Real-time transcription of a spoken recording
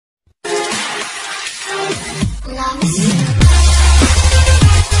ஒரு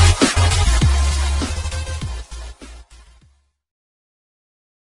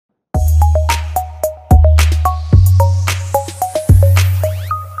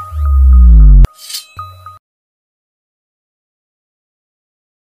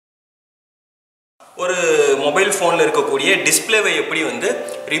மொபைல் ஃபோனில் இருக்கக்கூடிய டிஸ்பிளேவை எப்படி வந்து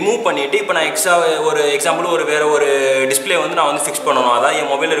ரிமூவ் பண்ணிவிட்டு இப்போ நான் ஒரு எக்ஸாம்பிள் வேறு ஒரு டிஸ்பிளே வந்து நான் வந்து ஃபிக்ஸ் பண்ணணும். அதாவது என்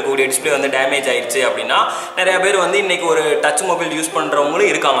மொபைலில் இருக்கக்கூடிய டிஸ்பிளே வந்து டேமேஜ் ஆயிடுச்சு அப்படின்னா நிறையா பேர் வந்து இன்றைக்கி ஒரு டச் மொபைல் யூஸ் பண்ணுறவங்களும்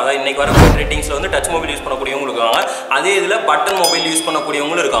இருக்காங்க. அதாவது இன்றைக்கி வர ரேட்டிங்ஸில் வந்து டச் மொபைல் யூஸ் பண்ணக்கூடியவங்களும் இருக்காங்க. அதே இதில் பட்டன் மொபைல் யூஸ்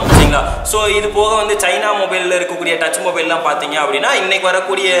பண்ணக்கூடியவங்களும் இருக்காங்க. சரிங்களா? ஸோ இது போக வந்து சைனா மொபைலில் இருக்கக்கூடிய டச் மொபைல்லாம் பார்த்தீங்க அப்படின்னா இன்றைக்கி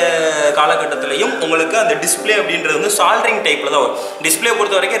வரக்கூடிய காலகட்டத்திலையும் உங்களுக்கு அந்த டிஸ்பிளே அப்படின்றது வந்து சால்டரிங் டைப்பில் தான் வரும். டிஸ்பிளே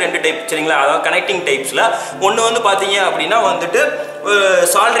பொறுத்த வரைக்கும் 2 டைப். சரிங்களா? அதாவது கனெக்டிங் டைப்ஸில் ஒன்று வந்து பார்த்தீங்க அப்படின்னா வந்துட்டு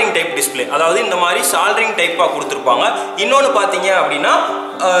சால்டரிங் டைப் டிஸ்பிளே, அதாவது இந்த மாதிரி சால்டரிங் டைப்பாக கொடுத்துருப்பாங்க. இன்னொன்று பார்த்தீங்க அப்படின்னா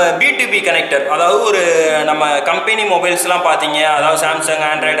B2B கனெக்டர், அதாவது ஒரு நம்ம கம்பெனி மொபைல்ஸ்லாம் பார்த்தீங்க, அதாவது சாம்சங்,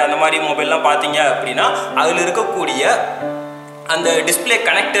 ஆண்ட்ராய்டு அந்த மாதிரி மொபைல்லாம் பார்த்தீங்க அப்படின்னா அதில் இருக்கக்கூடிய அந்த டிஸ்பிளே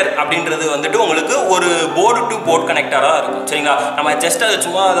கனெக்டர் அப்படின்றது வந்துட்டு உங்களுக்கு ஒரு போர்டு டு போர்டு கனெக்டராக இருக்கும். சரிங்களா? நம்ம ஜஸ்ட் அதை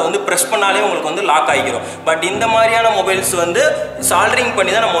சும்மா அதை வந்து ப்ரெஸ் பண்ணாலே உங்களுக்கு வந்து லாக் ஆகிக்கிறோம். பட் இந்த மாதிரியான மொபைல்ஸ் வந்து சால்டரிங்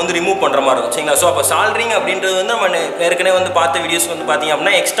பண்ணி தான் நம்ம வந்து ரிமூவ் பண்ணுற மாதிரி இருக்கும். சரிங்களா? ஸோ அப்போ சால்டரிங் அப்படின்றது வந்து நம்ம ஏற்கனவே வந்து பார்த்த வீடியோஸ் வந்து பார்த்தீங்க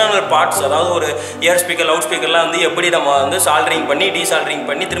அப்படின்னா எக்ஸ்டர்னல் பார்ட்ஸ், அதாவது ஒரு இயர் ஸ்பீக்கர், லவுட் ஸ்பீக்கர்லாம் வந்து எப்படி நம்ம வந்து சால்டரிங் பண்ணி டீசால்டரிங்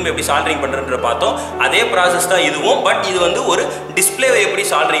பண்ணி திரும்ப எப்படி சால்டரிங் பண்ணுறன்ற பார்த்தோம். அதே ப்ராசஸ் தான் இதுவும். பட் இது வந்து ஒரு டிஸ்பிளேவை எப்படி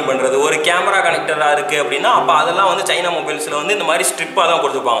சால்டரிங் பண்ணுறது, ஒரு கேமரா கனெக்டராக இருக்குது அப்படின்னா அப்போ அதெல்லாம் வந்து சைனா மொபைல்ஸில் வந்து இந்த மாதிரி ஸ்ட்ரிப்பாக தான்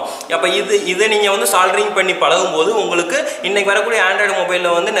கொடுத்துருப்பாங்க. அப்போ இதை நீங்கள் வந்து சால்டரிங் பண்ணி பழகும் போது உங்களுக்கு இன்றைக்கி வரக்கூடிய ஆண்ட்ராய்டு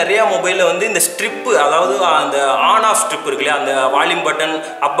மொபைலில் வந்து நிறையா மொபைலில் வந்து இந்த ஸ்ட்ரிப்பு, அதாவது அந்த ஆன் ஆஃப் ஸ்ட்ரிப் இருக்கு இல்லையா, அந்த வால்யூம் பட்டன்,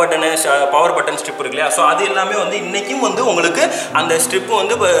 அப் பட்டனு, பவர் பட்டன் ஸ்ட்ரிப் இருக்கு இல்லையா, ஸோ அது எல்லாமே வந்து இன்றைக்கும் வந்து உங்களுக்கு அந்த ஸ்ட்ரிப்பு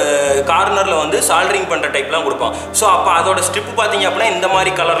வந்து கார்னரில் வந்து சால்டரிங் பண்ணுற டைப்லாம் கொடுப்பாங்க. ஸோ அப்போ அதோட ஸ்ட்ரிப்பு பார்த்தீங்க அப்படின்னா இந்த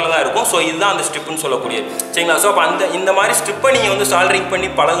மாதிரி கலரில் தான் இருக்கும். ஸோ இதுதான் அந்த ஸ்ட்ரிப்புன்னு சொல்லக்கூடியது. சரிங்களா? ஸோ அப்போ இந்த மாதிரி ஸ்ட்ரிப்பை நீங்கள் வந்து சால்டரிங்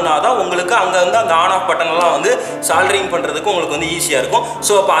பண்ணி பழகுனா தான் உங்களுக்கு அங்கே வந்து அந்த ஆன் ஆஃப் பட்டன்லாம் வந்து சால்டரிங் பண்ணுறதுக்கு உங்களுக்கு வந்து ஈஸியாக இருக்கும்.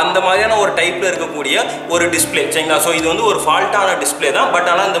 ஸோ அப்போ அந்த மாதிரியான ஒரு டைப்பில் இருக்கக்கூடிய ஒரு டிஸ்பிளே. சரிங்களா? ஸோ இது வந்து ஒரு ஃபால்ட்டான டிஸ்பிளே தான். பட்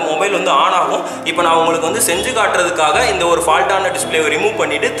ஆனால் இந்த மொபைல் வந்து ஆன் ஆகும். இப்போ நான் உங்களுக்கு வந்து செஞ்சு காட்டுறதுக்காக இந்த ஒரு ஃபால்ட்டான டிஸ்பிளேவை ரிமூவ்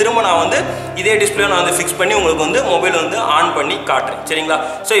பண்ணிவிட்டு திரும்ப நான் வந்து இதே டிஸ்பிளே நான் வந்து ஃபிக்ஸ் பண்ணி உங்களுக்கு வந்து மொபைல் வந்து ஆன் பண்ணி காட்டுறேன். சரிங்களா?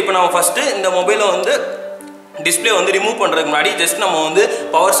 ஸோ இப்போ நம்ம ஃபஸ்ட்டு இந்த மொபைலை வந்து டிஸ்பிளே வந்து ரிமூவ் பண்ணுறதுக்கு முன்னாடி ஜஸ்ட் நம்ம வந்து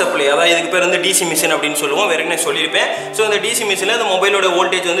பவர் சப்ளை, அதாவது இதுக்கு பேர் வந்து டிசி மிஷின் அப்படின்னு சொல்லுவோம், வேறு என்ன சொல்லியிருப்பேன். ஸோ இந்த டிசி மிஷினில் இந்த மொபைலோட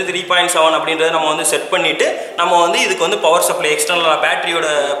வோல்டேஜ் வந்து 3.7 அப்படின்றத நம்ம வந்து செட் பண்ணிவிட்டு நம்ம வந்து இதுக்கு வந்து பவர் சப்ளை எக்ஸ்டர்னலாக பேட்டரியோட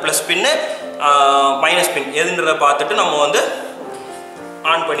ப்ளஸ் பின்னு மைனஸ் பின் எதுன்றதை பார்த்துட்டு நம்ம வந்து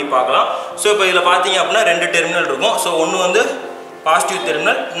ஆன் பண்ணி பார்க்கலாம். ஸோ இப்போ இதில் பார்த்தீங்க அப்படின்னா 2 டெர்மினல் இருக்கும். ஸோ ஒன்று வந்து பாசிட்டிவ்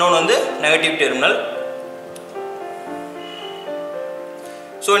டெர்மினல், இன்னொன்று வந்து நெகட்டிவ் டெர்மினல்.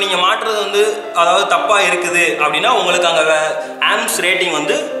 ஸோ நீங்கள் மாற்றுறது வந்து அதாவது தப்பாக இருக்குது அப்படின்னா உங்களுக்கு அங்கே ஆம்ஸ் ரேட்டிங்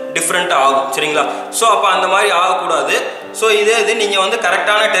வந்து டிஃப்ரெண்ட்டாக ஆகும். சரிங்களா? ஸோ அப்போ அந்த மாதிரி ஆகக்கூடாது. ஸோ இதே இது நீங்கள் வந்து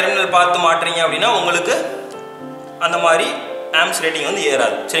கரெக்டான டெர்மினல் பார்த்து மாட்டுறீங்க அப்படின்னா உங்களுக்கு அந்த மாதிரி ஆம்ஸ் ரேட்டிங் வந்து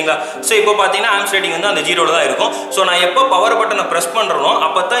ஏறாது. சரிங்களா? ஸோ இப்போ பார்த்தீங்கன்னா ஆம்ஸ் ரேட்டிங் வந்து அந்த 0ல தான் இருக்கும். ஸோ நான் எப்போ பவர் பட்டனை ப்ரெஸ் பண்ணுறனோ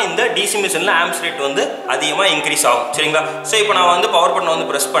அப்போ தான் இந்த டிசி மிஷினில் ஆம்ஸ் ரேட் வந்து அதிகமாக இன்க்ரீஸ் ஆகும். சரிங்களா? ஸோ இப்போ நான் வந்து பவர் பட்டனை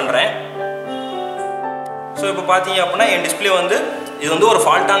வந்து ப்ரெஸ் பண்ணுறேன். ஸோ இப்போ பார்த்தீங்க அப்படின்னா என் டிஸ்பிளே வந்து இது வந்து ஒரு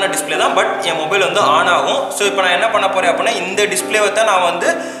ஃபால்ட்டான டிஸ்பிளே தான். பட் என் மொபைல் வந்து ஆன் ஆகும். ஸோ இப்போ நான் என்ன பண்ண போகிறேன் அப்படின்னா இந்த டிஸ்பிளேவை தான் நான் வந்து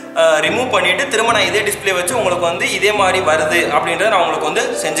ரிமூவ் பண்ணிவிட்டு திரும்ப நான் இதே டிஸ்பிளே வச்சு உங்களுக்கு வந்து இதே மாதிரி வருது அப்படின்றத நான் உங்களுக்கு வந்து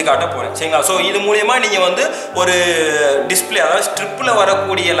செஞ்சு காட்ட போகிறேன். சரிங்களா? ஸோ இது மூலமா நீங்கள் வந்து ஒரு டிஸ்பிளே, அதாவது ஸ்ட்ரிப்பில்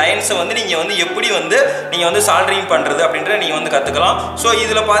வரக்கூடிய லைன்ஸை வந்து நீங்கள் வந்து எப்படி வந்து நீங்கள் வந்து சால்டரிங் பண்ணுறது அப்படின்றத நீங்கள் வந்து கற்றுக்கலாம். ஸோ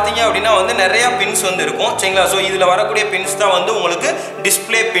இதில் பார்த்தீங்க அப்படின்னா வந்து நிறையா பின்ஸ் வந்து இருக்கும். சரிங்களா? ஸோ இதில் வரக்கூடிய பின்ஸ் தான் வந்து உங்களுக்கு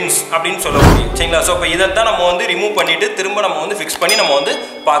டிஸ்பிளே பின்ஸ் அப்படின்னு சொல்ல முடியும். சரிங்களா? ஸோ இப்போ இதைத்தான் நம்ம வந்து ரிமூவ் பண்ணிவிட்டு திரும்ப நம்ம வந்து ஃபிக்ஸ் பண்ணி நம்ம வந்து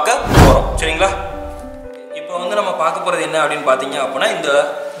பார்க்க போகிறோம். சரிங்களா? இப்போ வந்து நம்ம பார்க்க போகிறது என்ன அப்படின்னு பார்த்தீங்க அப்படின்னா இந்த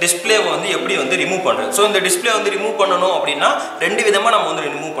டிஸ்பிளேவை வந்து எப்படி வந்து ரிமூவ் பண்ணுறது. ஸோ இந்த டிஸ்பிளே வந்து ரிமூவ் பண்ணணும் அப்படின்னா 2 விதமாக நம்ம வந்து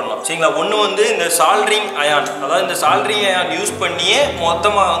ரிமூவ் பண்ணலாம். சரிங்களா? ஒன்று வந்து இந்த சால்டரிங் அயான், அதாவது இந்த சால்டரிங் அயான் யூஸ் பண்ணியே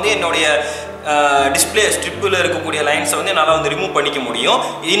மொத்தமாக வந்து என்னுடைய டிஸ்பிளே ஸ்ட்ரிப்பில் இருக்கக்கூடிய லைன்ஸை வந்து என்னால் வந்து ரிமூவ் பண்ணிக்க முடியும்.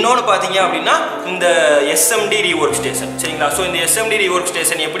 இன்னொன்று பார்த்தீங்க அப்படின்னா இந்த SMD ரீஒர்க் ஸ்டேஷன். சரிங்களா? ஸோ இந்த SMD ரீஒர்க்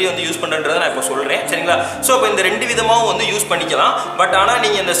ஸ்டேஷன் எப்படி வந்து யூஸ் பண்ணுறதை நான் இப்போ சொல்கிறேன். சரிங்களா? ஸோ இப்போ இந்த 2 விதமாகவும் வந்து யூஸ் பண்ணிக்கலாம். பட் ஆனால்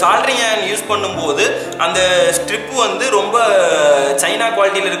நீங்கள் இந்த சால்டரிங் அயன் யூஸ் பண்ணும்போது அந்த ஸ்ட்ரிப்பு வந்து ரொம்ப சைனா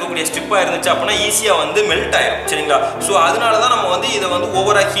குவாலிட்டியில் இருக்கக்கூடிய ஸ்ட்ரிப்பாக இருந்துச்சு அப்படின்னா ஈஸியாக வந்து மெல்ட் ஆயிடும். சரிங்களா? ஸோ அதனால தான் நம்ம வந்து இதை வந்து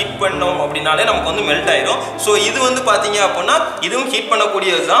ஓவராக ஹீட் பண்ணோம் அப்படின்னாலே நமக்கு வந்து மெல்ட் ஆயிடும். ஸோ இது வந்து பார்த்தீங்க அப்படின்னா இதுவும் ஹீட்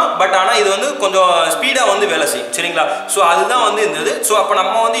பண்ணக்கூடியது தான். பட் ஆனால் இது வந்து கொஞ்சம் ஸ்பீடாக வந்து வேலை செய்யும் சரிங்களா. ஸோ அதுதான் வந்து இருந்தது. ஸோ அப்போ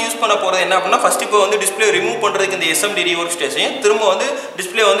நம்ம வந்து யூஸ் பண்ண போகிறது என்ன அப்படின்னா ஃபஸ்ட் இப்போ வந்து டிஸ்பிளே ரிமூவ் பண்ணுறதுக்கு இந்த SMD ஒர்க் ஸ்டேஷன் திரும்ப வந்து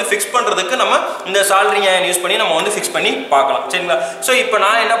டிஸ்பிளே வந்து ஃபிக்ஸ் பண்ணுறதுக்கு நம்ம இந்த சால்டரிங் அயன் யூஸ் பண்ணி நம்ம வந்து ஃபிக்ஸ் பண்ணி பார்க்கலாம் சரிங்களா. ஸோ இப்போ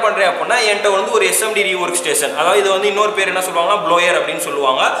நான் என்ன பண்ணுறேன் அப்படின்னா என்கிட்ட வந்து ஒரு SMD ஒர்க் ஸ்டேஷன், அதாவது இது வந்து இன்னொரு பேர் என்ன சொல்லுவாங்கன்னா ப்ளோயர் அப்படின்னு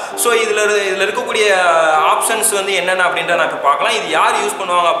சொல்லுவாங்க. ஸோ இதில் இருக்கக்கூடிய ஆப்ஷன்ஸ் வந்து என்னென்ன அப்படின்ற நான் இப்போ பார்க்கலாம். இது யார் யூஸ்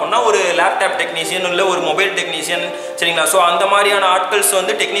பண்ணுவாங்க அப்படின்னா ஒரு லேப்டாப் டெக்னீஷியன் இல்லை ஒரு மொபைல் டெக்னீஷியன் சரிங்களா. ஸோ அந்த மாதிரியான ஆட்கள்ஸ்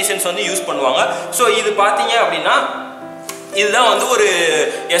வந்து டெக்னீஷியன்ஸ் வந்து யூஸ் பண்ணுவாங்க. ஸோ இது பார்த்தீங்க அப்படின்னா இதுதான் வந்து ஒரு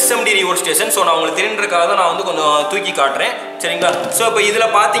SMD ஒர்க் ஸ்டேஷன். ஸோ நான் உங்களுக்கு தெரியுன்றதுக்காக தான் நான் வந்து கொஞ்சம் தூக்கி காட்டுறேன் சரிங்களா. ஸோ இப்போ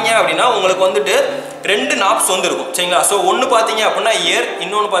இதில் பார்த்தீங்க அப்படின்னா உங்களுக்கு வந்துட்டு 2 நாப்ஸ் வந்து இருக்கும் சரிங்களா. ஸோ ஒன்று பார்த்தீங்க அப்படின்னா ஏர்,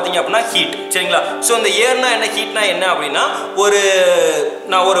 இன்னொன்று பார்த்தீங்க அப்படின்னா ஹீட் சரிங்களா. ஸோ இந்த ஏர்னா என்ன, ஹீட்னா என்ன அப்படின்னா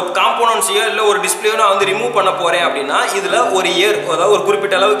நான் ஒரு காம்போனன்ட்ஸையோ இல்லை ஒரு டிஸ்பிளேயோ நான் வந்து ரிமூவ் பண்ண போகிறேன் அப்படின்னா இதில் ஒரு ஏர், அதாவது ஒரு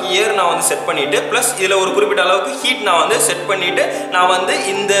குறிப்பிட்ட அளவுக்கு ஏர் நான் வந்து செட் பண்ணிவிட்டு ப்ளஸ் இதில் ஒரு குறிப்பிட்ட அளவுக்கு ஹீட் நான் வந்து செட் பண்ணிவிட்டு நான் வந்து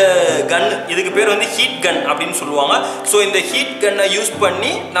இந்த கன், இதுக்கு பேர் வந்து ஹீட் கன் அப்படின்னு சொல்லுவாங்க. ஸோ இந்த ஹீட் கன்னை யூஸ்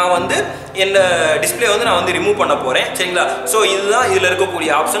பண்ணி நான் வந்து இந்த டிஸ்பிளே வந்து நான் வந்து ரிமூவ் பண்ண போகிறேன் சரிங்களா. ஸோ இதுதான் இதில் இருக்கக்கூடிய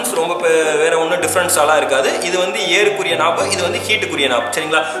ஆப்ஷன்ஸ். ரொம்ப வேறு ஒன்றும் டிஃப்ரென்ஸாலாம் இருக்காது. இது வந்து ஏருக்குரிய நாப்பு, இது வந்து ஹீட்டுக்குரிய நாப்பு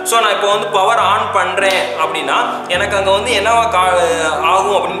சரிங்களா. ஸோ நான் இப்போ வந்து பவர் ஆன் பண்ணுறேன் அப்படின்னா எனக்கு அங்கே வந்து என்னவா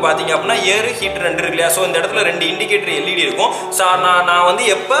ஆகும் அப்படின்னு பார்த்தீங்க அப்படின்னா ஏரு ஹீட் 2 இருக்கு இல்லையா. ஸோ இந்த இடத்துல 2 இண்டிகேட்டர் LED இருக்கும். ஸோ நான் வந்து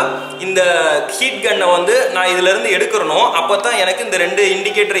எப்போ இந்த ஹீட் கன்னை வந்து நான் இதிலேருந்து எடுக்கிறனோ அப்போ தான் எனக்கு இந்த 2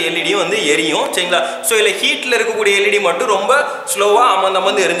 இண்டிகேட்டர் எல்இடியும் வந்து எரியும் சரிங்களா. ஸோ இதில் ஹீட்டில் இருக்கக்கூடிய LED மட்டும் ரொம்ப ஸ்லோவாக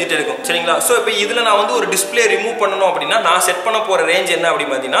அமர்ந்து எரிஞ்சிட்டு இருக்கும் சரிங்களா. ஸோ இப்போ இதில் நான் வந்து ஒரு டிஸ்பிளே ரிமூவ் பண்ணணும் அப்படின்னா நான் செட் பண்ண போகிற ரேஞ்ச் என்ன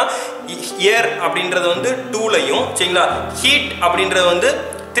அப்படின்னு பார்த்தீங்கன்னா ஏர் அப்படின்றது வந்து 2லையும் சரிங்களா, ஹீட் அப்படின்றது வந்து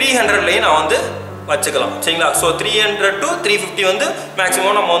 300லையும் நான் வந்து வச்சுக்கலாம் சரிங்களா. ஸோ 300 to 350 வந்து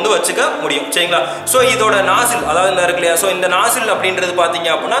மேக்ஸிமம் நம்ம வந்து வச்சுக்க முடியும் சரிங்களா. ஸோ இதோட நாசில், அதாவது இந்த இருக்கு இல்லையா, ஸோ இந்த நாசில் அப்படின்றது பார்த்தீங்க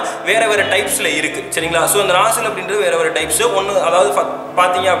அப்படின்னா வேறு டைப்ஸில் இருக்குது சரிங்களா. ஸோ இந்த நாசில் அப்படின்றது வேறு டைப்ஸ். ஒன்று அதாவது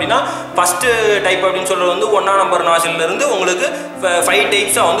பார்த்தீங்க அப்படின்னா ஃபஸ்ட்டு டைப் அப்படின்னு சொல்கிறது வந்து 1ஆம் நம்பர் நாசிலிருந்து உங்களுக்கு 5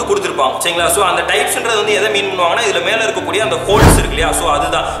 டைப்ஸாக வந்து கொடுத்துருப்பாங்க சரிங்களா. ஸோ அந்த டைப்ஸ்ன்றது வந்து எதை மீன் பண்ணுவாங்கன்னா இதில் மேலே இருக்கக்கூடிய அந்த ஹோல்ஸ் இருக்கு இல்லையா, ஸோ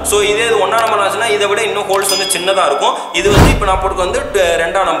அதுதான். ஸோ இதே 1ஆம் நம்பர் நாசில்னா இதை விட இன்னும் ஹோல்ஸ் வந்து சின்னதாக இருக்கும். இது வந்து இப்போ நான் போட்டு வந்து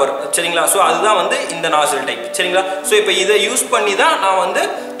 2ஆம் நம்பர் சரிங்களா. ஸோ அதுதான் வந்து இந்த நாசில் டைப் சரிங்களா. ஸோ இப்போ இதை யூஸ் பண்ணி தான் நான் வந்து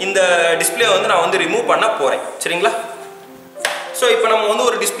இந்த டிஸ்பிளே வந்து நான் வந்து ரிமூவ் பண்ண போகிறேன் சரிங்களா. ஸோ இப்போ நம்ம வந்து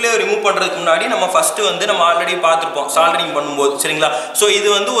ஒரு டிஸ்பிளே ரிமூவ் பண்ணுறதுக்கு முன்னாடி நம்ம ஃபஸ்ட்டு வந்து நம்ம ஆல்ரெடி பார்த்துருப்போம் சால்டரிங் பண்ணும்போது சரிங்களா. ஸோ இது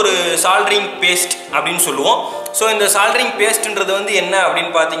வந்து ஒரு சால்டரிங் பேஸ்ட் அப்படின்னு சொல்லுவோம். ஸோ இந்த சால்டரிங் பேஸ்ட்ன்றது வந்து என்ன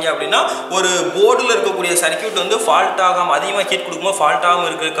அப்படின்னு பார்த்தீங்க அப்படின்னா ஒரு போர்டில் இருக்கக்கூடிய சர்க்யூட் வந்து ஃபால்ட் ஆகாமல், அதிகமாக ஹீட் கொடுக்கும்போது ஃபால்ட் ஆகாமல்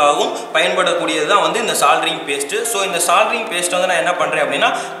இருக்கிறதுக்காகவும் பயன்படக்கூடியது தான் வந்து இந்த சால்டரிங் பேஸ்ட்டு. ஸோ இந்த சால்டரிங் பேஸ்ட் வந்து நான் என்ன பண்ணுறேன்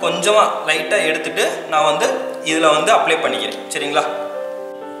அப்படின்னா கொஞ்சமாக லைட்டாக எடுத்துகிட்டு நான் வந்து இதில் வந்து அப்ளை பண்ணிக்கிறேன் சரிங்களா.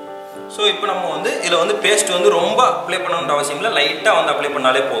 ஸோ இப்போ நம்ம வந்து இதில் வந்து பேஸ்ட் வந்து ரொம்ப அப்ளை பண்ணணுன்ற அவசியம் இல்லை, லைட்டாக வந்து அப்ளை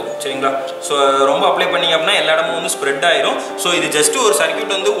பண்ணாலே போதும் சரிங்களா. ஸோ ரொம்ப அப்ளை பண்ணிங்க அப்படின்னா எல்லா இடமும் வந்து ஸ்ப்ரெட் ஆயிரும். ஸோ இது ஜஸ்ட் ஒரு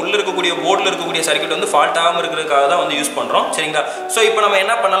சர்க்யூட் வந்து உள்ளே இருக்கக்கூடிய போர்டில் இருக்கக்கூடிய சர்க்யூட் வந்து ஃபால்ட் ஆகாமல் இருக்கிறதுக்காக தான் வந்து யூஸ் பண்ணுறோம் சரிங்களா. ஸோ இப்போ நம்ம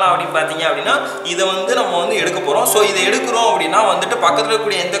என்ன பண்ணலாம் அப்படின்னு பார்த்தீங்க அப்படின்னா இதை வந்து நம்ம வந்து எடுக்க போகிறோம். ஸோ இதை எடுக்கிறோம் அப்படின்னா வந்துட்டு பக்கத்தில்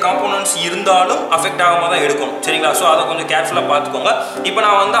இருக்கக்கூடிய எந்த காம்போனன்ட்ஸ் இருந்தாலும் அஃபெக்ட் ஆகாமல் தான் எடுக்கணும் சரிங்களா. ஸோ அதை கொஞ்சம் கேர்ஃபுல்லாக பார்த்துக்கோங்க. இப்போ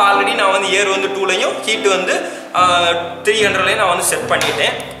நான் வந்து ஆல்ரெடி நான் வந்து ஏர் வந்து 2லையும் ஹீட் வந்து 300லையும் நான் வந்து செட்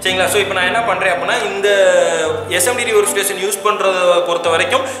பண்ணிட்டேன் சரிங்களா. ஸோ இப்போ நான் என்ன பண்ணுறேன் அப்படின்னா இந்த SMD ஒர்க் ஸ்டேஷன் யூஸ் பண்ணுறத பொறுத்த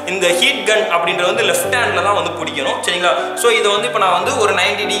வரைக்கும் இந்த ஹீட் கன் அப்படின்றது வந்து லெஃப்ட் ஹேண்டில் தான் வந்து பிடிக்கணும் சரிங்களா. ஸோ இதை வந்து இப்போ நான் வந்து ஒரு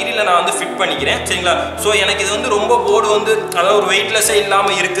 90 டிகிரியில் நான் வந்து ஃபிட் பண்ணிக்கிறேன் சரிங்களா. ஸோ எனக்கு இது வந்து ரொம்ப போர்டு வந்து அதாவது ஒரு வெயிட்லெஸ்ஸே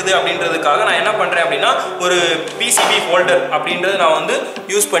இல்லாமல் இருக்குது அப்படின்றதுக்காக நான் என்ன பண்ணுறேன் அப்படின்னா ஒரு PCB ஹோல்டர் அப்படின்றது நான் வந்து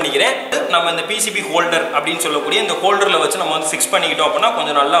யூஸ் பண்ணிக்கிறேன். நம்ம இந்த PCB ஹோல்டர் அப்படின்னு சொல்லக்கூடிய இந்த ஹோல்டரில் வச்சு நம்ம வந்து ஃபிக்ஸ் பண்ணிக்கிட்டோம் அப்படின்னா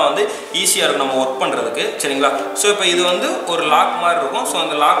கொஞ்சம் நல்லா வந்து ஈஸியாக இருக்கும் நம்ம ஒர்க் பண்ணுறதுக்கு சரிங்களா. ஸோ இப்போ இது வந்து ஒரு லாக் மாதிரி இருக்கும். ஸோ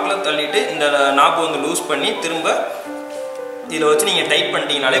அந்த லாக்கில் தள்ளிட்டு இந்த நாப்பை வந்து லூஸ் பண்ணி திரும்ப இதில் வச்சு நீங்கள் டைட்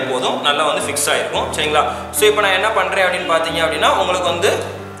பண்ணிட்டீங்கனாலே போதும், நல்லா வந்து ஃபிக்ஸ் ஆகிருக்கும் சரிங்களா. ஸோ இப்போ நான் என்ன பண்ணுறேன் அப்படின்னு பார்த்தீங்க அப்படின்னா உங்களுக்கு வந்து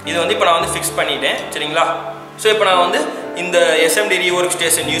இதை வந்து இப்போ நான் வந்து ஃபிக்ஸ் பண்ணிட்டேன் சரிங்களா. ஸோ இப்போ நான் வந்து இந்த SMD ஒர்க்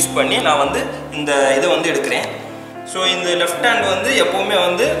ஸ்டேஷன் யூஸ் பண்ணி நான் வந்து இந்த இதை வந்து எடுக்கிறேன். ஸோ இந்த லெஃப்ட் ஹேண்ட் வந்து எப்போவுமே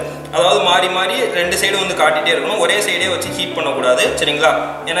வந்து அதாவது மாறி மாறி 2 சைடு வந்து காட்டிகிட்டே இருக்கணும், ஒரே சைடே வச்சு ஹீட் பண்ணக்கூடாது சரிங்களா.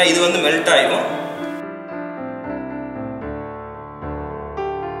 ஏன்னா இது வந்து மெல்ட் ஆகிடும்.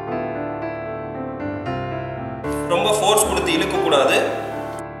 ரொம்ப ஃபோர்ஸ் கொடுத்து இழுக்கக்கூடாது.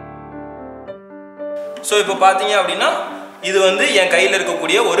 ஸோ இப்போ பார்த்தீங்க அப்படின்னா இது வந்து என் கையில்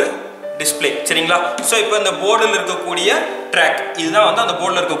இருக்கக்கூடிய ஒரு டிஸ்பிளே சரிங்களா. ஸோ இப்போ இந்த போர்டில் இருக்கக்கூடிய ட்ராக் இதுதான் வந்து அந்த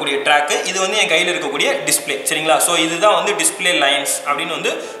போர்டில் இருக்கக்கூடிய ட்ராக்கு, இது வந்து என் கையில் இருக்கக்கூடிய டிஸ்பிளே சரிங்களா. ஸோ இதுதான் வந்து டிஸ்பிளே லைன்ஸ் அப்படின்னு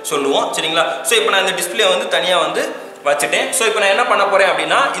வந்து சொல்லுவோம் சரிங்களா. ஸோ இப்போ நான் இந்த டிஸ்பிளே வந்து தனியாக வந்து வச்சுட்டேன். ஸோ இப்போ நான் என்ன பண்ண போகிறேன்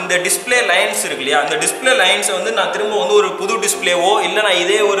அப்படின்னா இந்த டிஸ்பிளே லைன்ஸ் இருக்கு இல்லையா, அந்த டிஸ்பிளே லைன்ஸை வந்து நான் திரும்ப வந்து ஒரு புது டிஸ்பிளேவோ இல்லை நான்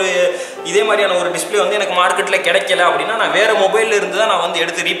இதே ஒரு இதே மாதிரியான ஒரு டிஸ்பிளே வந்து எனக்கு மார்க்கெட்டில் கிடைக்கல அப்படின்னா நான் வேறு மொபைலில் இருந்து தான் நான் வந்து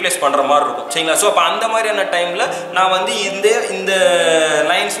எடுத்து ரீப்ளேஸ் பண்ணுற மாதிரி இருக்கும் சரிங்களா. ஸோ அப்போ அந்த மாதிரியான டைமில் நான் வந்து இந்த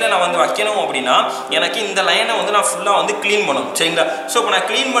லைன்ஸில் நான் வந்து வைக்கணும் அப்படின்னா எனக்கு இந்த லைனை வந்து நான் ஃபுல்லாக வந்து க்ளீன் பண்ணணும் சரிங்களா. ஸோ இப்போ நான்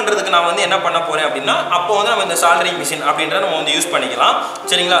க்ளீன் பண்ணுறதுக்கு நான் வந்து என்ன பண்ண போகிறேன் அப்படின்னா அப்போ வந்து நம்ம இந்த சால்டரிங் மிஷின் அப்படின்றத நம்ம வந்து யூஸ் பண்ணிக்கலாம்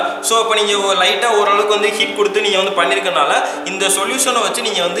சரிங்களா. ஸோ இப்போ நீங்கள் லைட்டாக ஓரளவுக்கு வந்து ஹீட் கொடுத்து நீங்கள் வந்து பண்ணியிருக்கனால இந்த சொல்யூஷனை வச்சு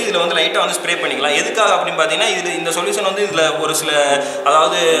நீங்கள் வந்து இதில் வந்து லைட்டாக வந்து ஸ்ப்ரே பண்ணிக்கலாம். எதுக்காக அப்படின்னு பார்த்தீங்கன்னா இந்த சொல்யூஷன் வந்து இதில் ஒரு சில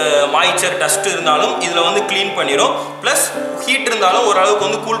அதாவது மாய்ச்சர் டஸ்ட் இருந்தாலும் இதில் வந்து க்ளீன் பண்ணிடும், ப்ளஸ் ஹீட் இருந்தாலும் ஓரளவுக்கு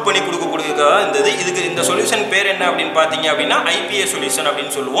வந்து கூல் பண்ணி கொடுக்கக்கூடியதாக இருந்தது. இதுக்கு இந்த சொல்யூஷன் பேர் என்ன அப்படின்னு பார்த்தீங்க அப்படின்னா IPA சொல்யூஷன்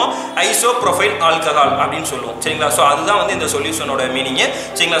அப்படின்னு சொல்லுவோம், ஐசோப்ரோஃபைல் ஆல்கஹால் அப்படின்னு சொல்லுவோம் சரிங்களா. ஸோ அதுதான் வந்து இந்த சொல்யூஷனோட மீனிங்கு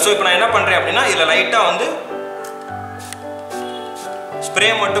சரிங்களா. ஸோ இப்போ நான் என்ன பண்ணுறேன் அப்படின்னா இதில் லைட்டாக வந்து ஸ்ப்ரே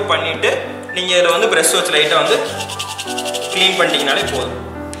மட்டும் பண்ணிவிட்டு நீங்கள் இதில் வந்து ப்ரெஷ் வச்சு லைட்டாக வந்து க்ளீன் பண்ணிட்டீங்கனாலே போதும்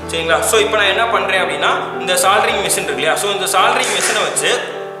சரிங்களா. ஸோ இப்போ நான் என்ன பண்ணுறேன் அப்படின்னா இந்த சால்டரிங் மிஷின் இருக்கு இல்லையா, ஸோ இந்த சால்டரிங் மிஷினை வச்சு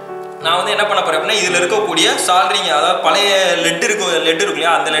நான் வந்து என்ன பண்ண போகிறேன் அப்படின்னா இதில் இருக்கக்கூடிய சால்டரிங் அதாவது பழைய லெட் இருக்கு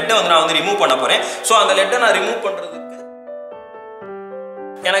இல்லையா அந்த லெட்டை வந்து நான் வந்து ரிமூவ் பண்ண போகிறேன். ஸோ அந்த லெட்டை நான் ரிமூவ் பண்ணுறதுக்கு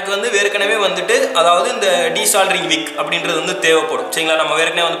எனக்கு வந்து ஏற்கனவே வந்துட்டு அதாவது இந்த டீசால்டரிங் விக் அப்படின்றது வந்து தேவைப்படும் சரிங்களா. நம்ம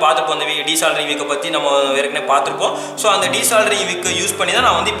ஏற்கனவே வந்து பார்த்துருப்போம் அந்த டீசால்டரிங் விக்கை பற்றி நம்ம ஏற்கனவே பார்த்துருப்போம். ஸோ அந்த டீசால்டரிங் விக்கை யூஸ் பண்ணி தான்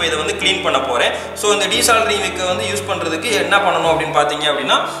நான் வந்து இப்போ இதை வந்து க்ளீன் பண்ண போகிறேன். ஸோ இந்த டீசால்டரிங் விக்கை வந்து யூஸ் பண்ணுறதுக்கு என்ன பண்ணணும் அப்படின்னு பார்த்தீங்க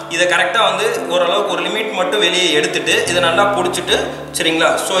அப்படின்னா இதை கரெக்டாக வந்து ஓரளவுக்கு ஒரு லிமிட் மட்டும் வெளியே எடுத்துட்டு இதை நல்லா பிடிச்சிட்டு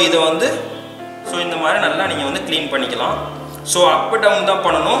சரிங்களா. ஸோ இதை வந்து இந்த மாதிரி நல்லா நீங்கள் வந்து க்ளீன் பண்ணிக்கலாம். ஸோ அப் டவுன் தான்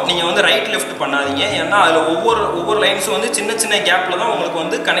பண்ணணும், நீங்கள் வந்து ரைட் லெஃப்ட் பண்ணாதீங்க. ஏன்னா அதில் ஒவ்வொரு லைன்ஸும் வந்து சின்ன சின்ன கேப்பில் தான் உங்களுக்கு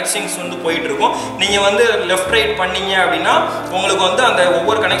வந்து கனெக்ஷன்ஸ் வந்து போயிட்டு இருக்கும். நீங்கள் வந்து லெஃப்ட் ரைட் பண்ணீங்க அப்படின்னா உங்களுக்கு வந்து அந்த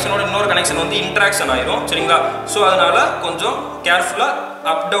ஒவ்வொரு கனெக்ஷனோட இன்னொரு கனெக்ஷன் வந்து இன்ட்ராக்ஷன் ஆயிரும் சரிங்களா. ஸோ அதனால் கொஞ்சம் கேர்ஃபுல்லாக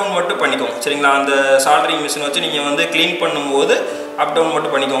அப் டவுன் மட்டும் பண்ணிக்கோங்க சரிங்களா. அந்த சால்டரிங் மிஷின் வச்சு நீங்கள் வந்து க்ளீன் பண்ணும்போது அப் டவுன்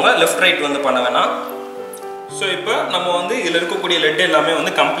மட்டும் பண்ணிக்கோங்க, லெஃப்ட் ரைட் வந்து பண்ண வேணாம். ஸோ இப்போ நம்ம வந்து இதில் இருக்கக்கூடிய லெட் எல்லாமே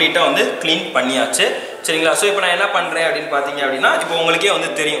வந்து கம்ப்ளீட்டாக வந்து க்ளீன் பண்ணியாச்சு சரிங்களா. ஸோ இப்போ நான் என்ன பண்ணுறேன் அப்படின்னு பார்த்தீங்க அப்படின்னா இப்போ உங்களுக்கே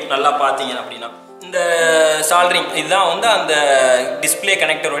வந்து தெரியும் நல்லா பார்த்தீங்க அப்படின்னா இந்த சால்டரிங் இதுதான் வந்து அந்த டிஸ்பிளே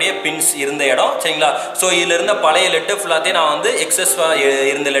கனெக்டருடைய பின்ஸ் இருந்த இடம் சரிங்களா. ஸோ இதில் இருந்த பழைய லெட்டர் ஃபுல்லாத்தையும் நான் வந்து எக்ஸஸ்வாக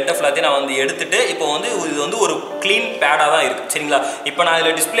இருந்த லெட்டர் ஃபுல்லாத்தையும் நான் வந்து எடுத்துட்டு இப்போ வந்து இது வந்து ஒரு க்ளீன் பேடாக தான் இருக்குது சரிங்களா. இப்போ நான்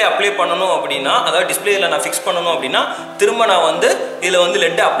இதில் டிஸ்பிளே அப்ளை பண்ணணும் அப்படின்னா அதாவது டிஸ்பிளேயில் நான் ஃபிக்ஸ் பண்ணணும் அப்படின்னா திரும்ப நான் வந்து இதில் வந்து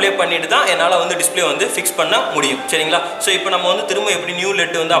லெட்டு அப்ளை பண்ணிட்டு தான் என்னால் வந்து டிஸ்பிளே வந்து ஃபிக்ஸ் பண்ண முடியும் சரிங்களா. ஸோ இப்போ நம்ம வந்து திரும்ப எப்படி நியூ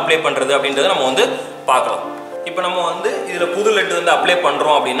லெட்டு வந்து அப்ளை பண்ணுறது அப்படின்றத நம்ம வந்து பார்க்கலாம். இப்போ நம்ம வந்து இதில் புது லெட் வந்து அப்ளை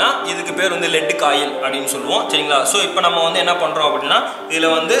பண்ணுறோம் அப்படின்னா இதுக்கு பேர் வந்து லெட் காயில் அப்படின்னு சொல்லுவோம் சரிங்களா. ஸோ இப்போ நம்ம வந்து என்ன பண்ணுறோம் அப்படின்னா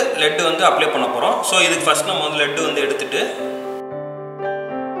இதில் வந்து லெட் வந்து அப்ளை பண்ண போகிறோம். ஸோ இதுக்கு ஃபஸ்ட் நம்ம வந்து லெட் வந்து எடுத்துட்டு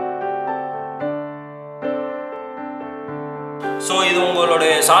ஸோ இது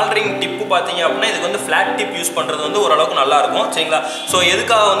உங்களுடைய சால்டரிங் டிப்பு பார்த்தீங்க அப்படின்னா இதுக்கு வந்து ஃப்ளாட் டிப் யூஸ் பண்ணுறது வந்து ஓரளவுக்கு நல்லாயிருக்கும் சரிங்களா. ஸோ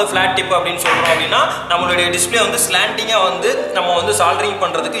எதுக்காக வந்து ஃப்ளாட் டிப் அப்படின்னு சொல்கிறோம் அப்படின்னா நம்மளுடைய டிஸ்பிளே வந்து ஸ்லாண்டிங்காக வந்து நம்ம வந்து சால்டரிங்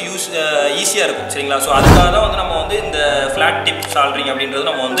பண்ணுறதுக்கு ஈஸியாக இருக்கும் சரிங்களா. ஸோ அதுக்காக தான் வந்து நம்ம வந்து இந்த ஃப்ளாட் டிப் சால்டரிங் அப்படின்றது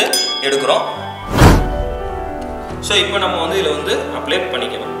நம்ம வந்து எடுக்கிறோம். ஸோ இப்போ நம்ம வந்து இதில் வந்து அப்ளை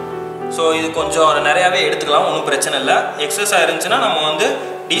பண்ணிக்கணும். ஸோ இது கொஞ்சம் நிறையாவே எடுத்துக்கலாம், ஒன்றும் பிரச்சனை இல்லை. எக்ஸஸாக இருந்துச்சுன்னா நம்ம வந்து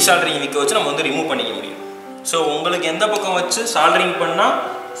டீசால்டரிங் விக்க வச்சு நம்ம வந்து ரிமூவ் பண்ணிக்க முடியும். ஸோ உங்களுக்கு எந்த பக்கம் வச்சு சால்டரிங் பண்ணால்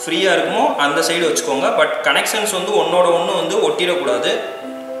ஃப்ரீயாக இருக்குமோ அந்த சைடு வச்சுக்கோங்க. பட் கனெக்ஷன்ஸ் வந்து ஒன்றோட ஒன்று வந்து ஒட்டிடக்கூடாது.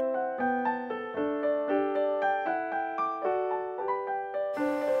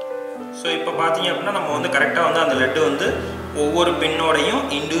 ஸோ இப்போ பார்த்தீங்க அப்படின்னா நம்ம வந்து கரெக்டாக வந்து அந்த லெட்டு வந்து ஒவ்வொரு பின்னோடையும்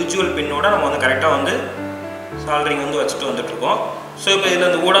இண்டிவிஜுவல் பின்னோட நம்ம வந்து கரெக்டாக வந்து சால்டரிங் வந்து வச்சுட்டு வந்துட்டுருக்கோம். ஸோ இப்போ இதில்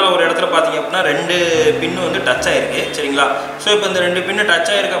இந்த ஊடால ஒரு இடத்துல பார்த்தீங்க அப்படின்னா 2 பின்னு வந்து டச் ஆகிருக்கு சரிங்களா. ஸோ இப்போ இந்த 2 பின்னு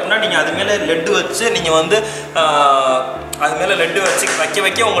டச் ஆகிருக்கு அப்படின்னா நீங்கள் அது மேலே லெட்டு வச்சு நீங்கள் வந்து அது மேலே லெட்டு வச்சு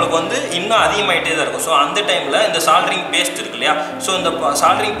வைக்க உங்களுக்கு வந்து இன்னும் அதிகமாகிட்டே தான் இருக்கும். ஸோ அந்த டைமில் இந்த சால்டரிங் பேஸ்ட் இருக்கு இல்லையா, ஸோ இந்த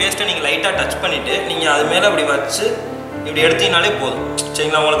சால்டரிங் பேஸ்ட்டை நீங்கள் லைட்டாக டச் பண்ணிவிட்டு நீங்கள் அது மேலே அப்படி வச்சு இப்படி எடுத்தீங்கனாலே போதும்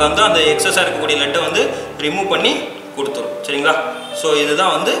சரிங்களா. உங்களுக்கு வந்து அந்த எக்ஸஸாக இருக்கக்கூடிய லெட்டை வந்து ரிமூவ் பண்ணி கொடுத்துரும் சரிங்களா. ஸோ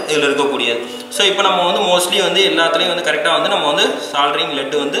இதுதான் வந்து இதில் இருக்கக்கூடியது. ஸோ இப்போ நம்ம வந்து மோஸ்ட்லி வந்து எல்லாத்துலேயும் வந்து கரெக்டாக வந்து நம்ம வந்து சால்டரிங்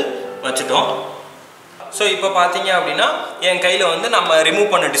லெட்டு வந்து வச்சுட்டோம். ஸோ இப்போ பார்த்தீங்க அப்படின்னா என் கையில் வந்து நம்ம ரிமூவ்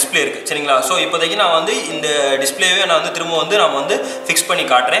பண்ண டிஸ்பிளே இருக்குது சரிங்களா. ஸோ இப்போதைக்கு நான் வந்து இந்த டிஸ்பிளேவே நான் வந்து திரும்ப வந்து நம்ம வந்து ஃபிக்ஸ் பண்ணி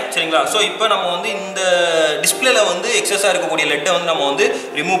காட்டுறேன் சரிங்களா. ஸோ இப்போ நம்ம வந்து இந்த டிஸ்பிளேல வந்து எக்ஸஸாக இருக்கக்கூடிய லெட்டை வந்து நம்ம வந்து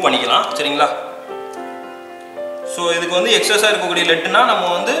ரிமூவ் பண்ணிக்கலாம் சரிங்களா. ஸோ இதுக்கு வந்து எக்ஸஸாக இருக்கக்கூடிய லெட்டுனா நம்ம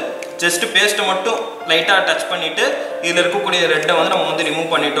வந்து ஜஸ்ட் பேஸ்ட்டை மட்டும் லைட்டாக டச் பண்ணிவிட்டு இதில் இருக்கக்கூடிய ரெட்டை வந்து நம்ம வந்து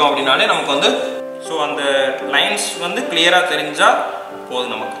ரிமூவ் பண்ணிட்டோம் அப்படின்னாலே நமக்கு வந்து ஸோ அந்த லைன்ஸ் வந்து கிளியராக தெரிஞ்சால்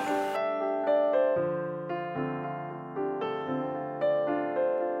போதும் நமக்கு.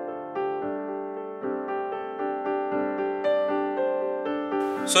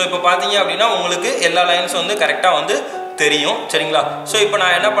 ஸோ இப்போ பார்த்தீங்க அப்படின்னா உங்களுக்கு எல்லா லைன்ஸும் வந்து கரெக்டாக வந்து தெரியும் சரிங்களா. ஸோ இப்போ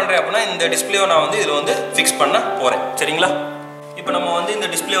நான் என்ன பண்ணுறேன் அப்படின்னா இந்த டிஸ்பிளேவை நான் வந்து இதில் வந்து ஃபிக்ஸ் பண்ண போகிறேன் சரிங்களா. இப்போ நம்ம வந்து இந்த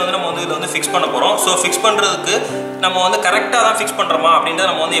டிஸ்பிளே வந்து நம்ம வந்து இதில் வந்து ஃபிக்ஸ் பண்ண போகிறோம். ஸோ ஃபிக்ஸ் பண்ணுறதுக்கு நம்ம வந்து கரெக்டாக தான் ஃபிக்ஸ் பண்ணுறோமா அப்படின்றத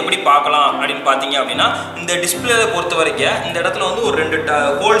நம்ம வந்து எப்படி பார்க்கலாம் அப்படின்னு பார்த்தீங்க அப்படின்னா, இந்த டிஸ்பிளே பொறுத்த வரைக்கும் இந்த இடத்துல வந்து ஒரு 2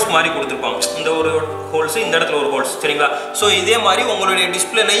 ஹோல்ஸ் மாதிரி கொடுத்துருப்பாங்க. இந்த ஒரு ஹோல்ஸ், இந்த இடத்துல ஒரு ஹோல்ஸ், சரிங்களா? ஸோ இதே மாதிரி உங்களுடைய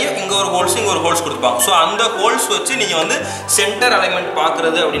டிஸ்பிளேலையும் இங்கே ஒரு ஹோல்ஸ், இங்கே ஒரு ஹோல்ஸ் கொடுத்துருப்பாங்க. ஸோ அந்த ஹோல்ஸ் வச்சு நீங்கள் வந்து சென்டர் அலைன்மெண்ட்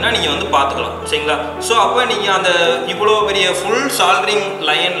பார்க்குறது அப்படின்னா நீங்கள் வந்து பார்த்துக்கலாம், சரிங்களா? ஸோ அப்போ நீங்கள் அந்த இவ்வளோ பெரிய ஃபுல் சால்டரிங்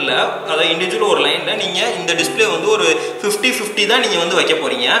லைனில், அதாவது இண்டிவிஜுவல் ஒரு லைனில் நீங்கள் இந்த டிஸ்பிளே வந்து ஒரு 50-50 தான் நீங்கள் வந்து வைக்க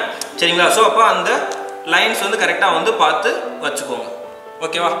போகிறீங்க, சரிங்களா? ஸோ அப்போ அந்த லைன்ஸ் வந்து கரெக்டாக வந்து பார்த்து வச்சுக்கோங்க,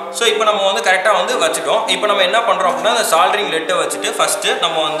 ஓகேவா? ஸோ இப்போ நம்ம வந்து கரெக்டாக வந்து வச்சுட்டோம். இப்போ நம்ம என்ன பண்ணுறோம் அப்படின்னா, அந்த சால்டரிங் லெட்டை வச்சுட்டு ஃபஸ்ட்டு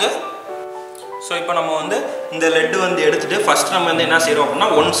நம்ம வந்து இந்த லெட்டு வந்து எடுத்துகிட்டு ஃபஸ்ட்டு நம்ம வந்து என்ன செய்கிறோம் அப்படின்னா,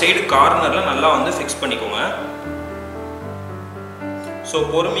 ஒன் சைடு கார்னரில் நல்லா வந்து ஃபிக்ஸ் பண்ணிக்கோங்க. ஸோ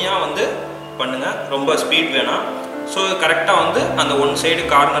பொறுமையாக வந்து பண்ணுங்கள், ரொம்ப ஸ்பீட் வேணாம். ஸோ கரெக்டாக வந்து அந்த ஒன் சைடு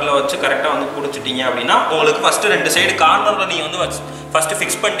கார்னரில் வச்சு கரெக்டாக வந்து பிடிச்சிட்டிங்க அப்படின்னா உங்களுக்கு ஃபஸ்ட்டு 2 சைடு கார்னரில் நீங்கள் வந்து வச்சு ஃபஸ்ட்டு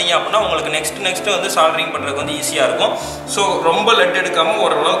ஃபிக்ஸ் பண்ணிட்டீங்க அப்படின்னா உங்களுக்கு நெக்ஸ்ட்டு வந்து சால்டரிங் பண்ணுறதுக்கு வந்து ஈஸியாக இருக்கும். ஸோ ரொம்ப லெட் எடுக்காமல்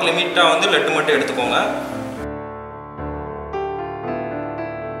ஓரளவுக்கு லிமிட்டாக வந்து லெட்டு மட்டும் எடுத்துக்கோங்க.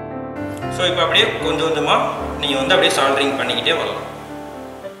 ஸோ இப்போ அப்படியே கொஞ்சம் கொஞ்சமாக நீங்கள் வந்து அப்படியே சால்டரிங் பண்ணிக்கிட்டே வரலாம்.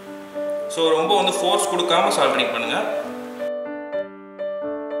 ஸோ ரொம்ப வந்து ஃபோர்ஸ் கொடுக்காமல் சால்டரிங் பண்ணுங்கள்.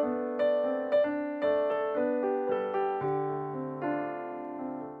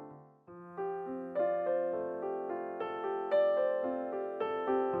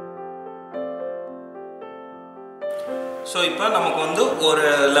 ஸோ இப்போ நமக்கு வந்து ஒரு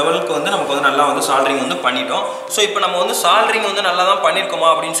லெவலுக்கு வந்து நமக்கு வந்து நல்லா வந்து சால்டரிங் வந்து பண்ணிட்டோம். ஸோ இப்போ நம்ம வந்து சால்டரிங் வந்து நல்லா தான் பண்ணியிருக்கோமா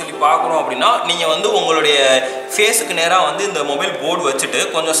அப்படின்னு சொல்லி பார்க்குறோம் அப்படின்னா, நீங்கள் வந்து உங்களுடைய ஃபேஸுக்கு நேராக வந்து இந்த மொபைல் போர்டு வச்சுட்டு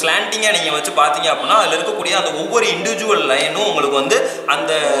கொஞ்சம் ஸ்லாண்டிங்காக நீங்கள் வச்சு பார்த்தீங்க அப்படின்னா அதில் இருக்கக்கூடிய அந்த ஒவ்வொரு இண்டிவிஜுவல் லைனும் உங்களுக்கு வந்து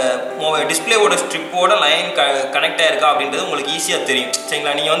அந்த டிஸ்பிளேவோட ஸ்ட்ரிப்போட லைன் கனெக்ட் ஆயிருக்கா அப்படின்றது உங்களுக்கு ஈஸியாக தெரியும்,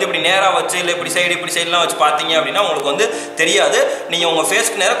 சரிங்களா? நீங்கள் வந்து இப்படி நேராக வச்சு இல்லை இப்படி சைடுலாம் வச்சு பார்த்தீங்க அப்படின்னா உங்களுக்கு வந்து தெரியாது. நீங்கள் உங்கள்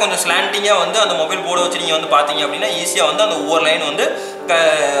ஃபேஸ்க்கு நேராக கொஞ்சம் ஸ்லாண்டிங்காக வந்து அந்த மொபைல் போர்டை வச்சு நீங்கள் வந்து பார்த்தீங்க அப்படின்னா ஈஸியாக வந்து அந்த ஒவ்வொரு லைன் வந்து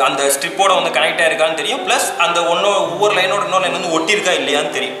அந்த ஸ்ட்ரிப்போட வந்து கனெக்ட் ஆயிருக்கான்னு தெரியும். ப்ளஸ் அந்த ஒவ்வொரு லைனோட இன்னொரு லைன் வந்து ஒட்டியிருக்கா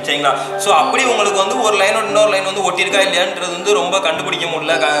இல்லையான்னு தெரியும், சரிங்களா? ஸோ அப்படி உங்களுக்கு வந்து ஒரு லைனோட இன்னொரு லைன் வந்து ஒட்டியிருக்கா இல்லையான்றது வந்து ரொம்ப கண்டுபிடிக்க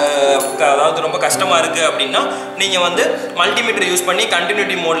முடியல, அதாவது ரொம்ப கஷ்டமாக இருக்குது அப்படின்னா நீங்கள் வந்து மல்டிமீட்டர் யூஸ் பண்ணி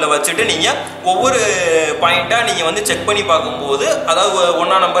கண்டினியூட்டி மோடில் வச்சுட்டு நீங்கள் ஒவ்வொரு பாயிண்ட்டாக நீங்கள் வந்து செக் பண்ணி பார்க்கும்போது, அதாவது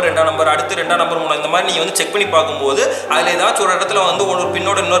 1ஆம் நம்பர் 2ஆம் நம்பர் அடுத்து 2ஆம் நம்பர் 3 இந்த மாதிரி நீங்கள் வந்து செக் பண்ணி பார்க்கும்போது அதில் ஏதாச்சும் ஒரு இடத்துல வந்து ஒரு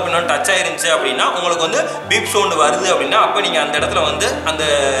பின்னோட இன்னொரு பின்னோட டச் ஆயிருந்துச்சு அப்படின்னா உங்களுக்கு வந்து பீப் சவுண்ட் வருது அப்படின்னா அப்போ நீங்கள் அந்த இடத்துல வந்து அந்த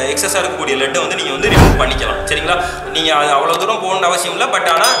எக்ஸஸாக இருக்கக்கூடிய லெட்டை வந்து நீங்கள் வந்து ரிமூவ் பண்ணிக்கலாம், சரிங்களா? நீங்கள் அது அவ்வளோ தூரம் போகணும்னு அவசியம் இல்லை. பட்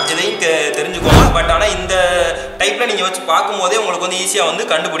ஆனால் இதையும் தெரிஞ்சுக்கோங்க. பட் ஆனால் இந்த டைப்பில் நீங்கள் வச்சு பார்க்கும்போதே உங்களுக்கு வந்து ஈஸியாக வந்து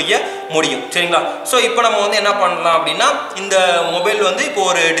கண்டுபிடிக்க முடியும், சரிங்களா? ஸோ இப்போ நம்ம வந்து என்ன பண்ணலாம் அப்படின்னா, இந்த மொபைல் வந்து இப்போ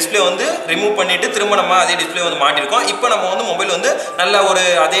ஒரு டிஸ்பிளே வந்து ரிமூவ் பண்ணிவிட்டு திரும்ப நம்ம அதே டிஸ்பிளே வந்து மாட்டிருக்கோம். இப்போ நம்ம வந்து மொபைல் வந்து நல்ல ஒரு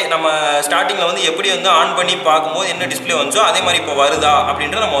அதே நம்ம ஸ்டார்டிங்கில் வந்து எப்படி வந்து ஆன் பண்ணி பார்க்கும்போது என்ன டிஸ்பிளே வந்துச்சோ அதே மாதிரி இப்போ வருதா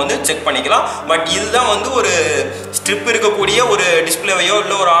அப்படின்றத நம்ம வந்து செக் பண்ணிக்கலாம். பட் இதுதான் வந்து ஒரு ஸ்ட்ரிப் இருக்கக்கூடிய ஒரு டிஸ்பிளேவையோ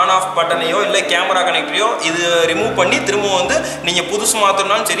இல்லை ஒரு ஆன் ஆஃப் பட்டனையோ இல்லை கேமரா கனெக்டரையோ இது ரிமூவ் பண்ணி திரும்ப வந்து நீங்கள் புதுசு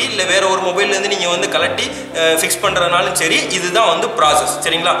மாற்றணும்னாலும் சரி இல்லை வேறு ஒரு மொபைல்லேருந்து நீங்கள் வந்து கலட்டி ஃபிக்ஸ் பண்ணுறதுனாலும் சரி, இதுதான் வந்து ப்ராசஸ்,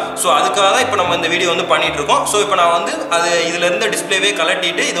 சரிங்களா? ஸோ அதுக்காக தான் இப்போ நம்ம இந்த வீடியோ வந்து பண்ணிட்டு இருக்கோம். ஸோ இப்போ நான் வந்து அது இதில் இருந்த டிஸ்பிளேவே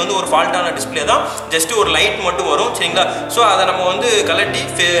கலட்டிட்டு, இது வந்து ஒரு ஃபால்ட்டான டிஸ்பிளே தான், ஜஸ்ட் ஒரு லைட் மட்டும் வரும், சரிங்களா? ஸோ அதை நம்ம வந்து கலட்டி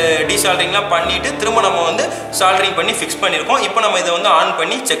டீசால்டரிங்லாம் பண்ணிவிட்டு திரும்ப நம்ம வந்து சால்டரிங் பண்ணி ஃபிக்ஸ் பண்ணியிருக்கோம். இப்போ நம்ம இதை வந்து ஆன்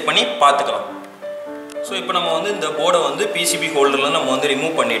பண்ணி செக் பண்ணி பார்த்துக்கலாம். ஸோ இப்போ நம்ம வந்து இந்த போர்டை வந்து பிசிபி ஹோல்டரில் நம்ம வந்து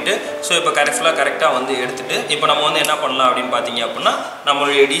ரிமூவ் பண்ணிவிட்டு, ஸோ இப்போ கரெக்டாக வந்து எடுத்துகிட்டு இப்போ நம்ம வந்து என்ன பண்ணலாம் அப்படின்னு பார்த்தீங்க அப்படின்னா,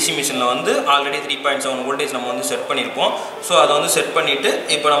 நம்மளுடைய டிசி மிஷினில் வந்து ஆல்ரெடி 3.7 வோல்டேஜ் நம்ம வந்து செட் பண்ணியிருப்போம். ஸோ அதை வந்து செட் பண்ணிவிட்டு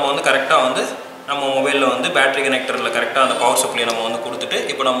இப்போ நம்ம வந்து கரெக்டாக வந்து நம்ம மொபைலில் வந்து பேட்டரி கனெக்டரில் கரெக்டாக அந்த பவர் சப்ளை நம்ம வந்து கொடுத்துட்டு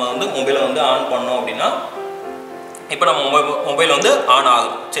இப்போ நம்ம வந்து மொபைலை வந்து ஆன் பண்ணோம் அப்படின்னா இப்போ நம்ம மொபைல் வந்து ஆன்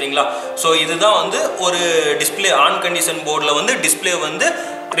ஆகும், சரிங்களா? ஸோ இதுதான் வந்து ஒரு டிஸ்பிளே ஆன் கண்டிஷன் போர்டில் வந்து டிஸ்பிளே வந்து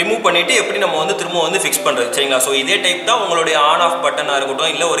ரிமூவ் பண்ணிவிட்டு எப்படி நம்ம வந்து திரும்ப வந்து ஃபிக்ஸ் பண்ணுறது, சரிங்களா? ஸோ இதே டைப் தான் உங்களுடைய ஆன் ஆஃப் பட்டனாக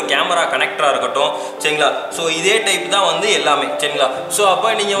இருக்கட்டும் இல்லை ஒரு கேமரா கனெக்டராக இருக்கட்டும், சரிங்களா? ஸோ இதே டைப் தான் வந்து எல்லாமே, சரிங்களா? ஸோ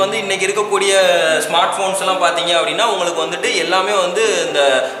அப்போ நீங்கள் வந்து இன்றைக்கி இருக்கக்கூடிய ஸ்மார்ட் ஃபோன்ஸ் எல்லாம் பார்த்தீங்க அப்படின்னா உங்களுக்கு வந்துட்டு எல்லாமே வந்து இந்த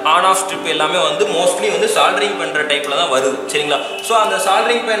ஆன் ஆஃப் ஸ்ட்ரிப் எல்லாமே வந்து மோஸ்ட்லி வந்து சால்டரிங் பண்ணுற டைப்பில் தான் வருது, சரிங்களா? ஸோ அந்த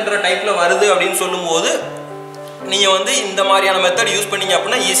சால்டரிங் பண்ணுற டைப்பில் வருது அப்படின்னு சொல்லும்போது நீங்கள் வந்து இந்த மாதிரியான மெத்தட் யூஸ் பண்ணீங்க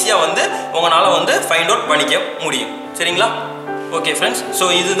அப்படின்னா ஈஸியாக வந்து உங்களால் வந்து ஃபைண்ட் அவுட் பண்ணிக்க முடியும், சரிங்களா? ஓகே ஃப்ரெண்ட்ஸ், ஸோ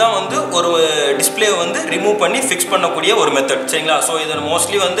இதுதான் வந்து ஒரு டிஸ்பிளே வந்து ரிமூவ் பண்ணி ஃபிக்ஸ் பண்ணக்கூடிய ஒரு மெத்தட், சரிங்களா? ஸோ இதில்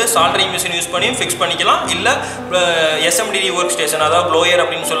மோஸ்ட்லி வந்து சால்டரிங் மிஷின் யூஸ் பண்ணி ஃபிக்ஸ் பண்ணிக்கலாம், இல்லை SMD ஒர்க் ஸ்டேஷன் அதாவது ப்ளோயர்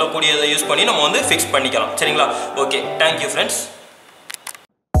அப்படின்னு சொல்லக்கூடியதை யூஸ் பண்ணி நம்ம வந்து ஃபிக்ஸ் பண்ணிக்கலாம், சரிங்களா? Okay, thank you friends.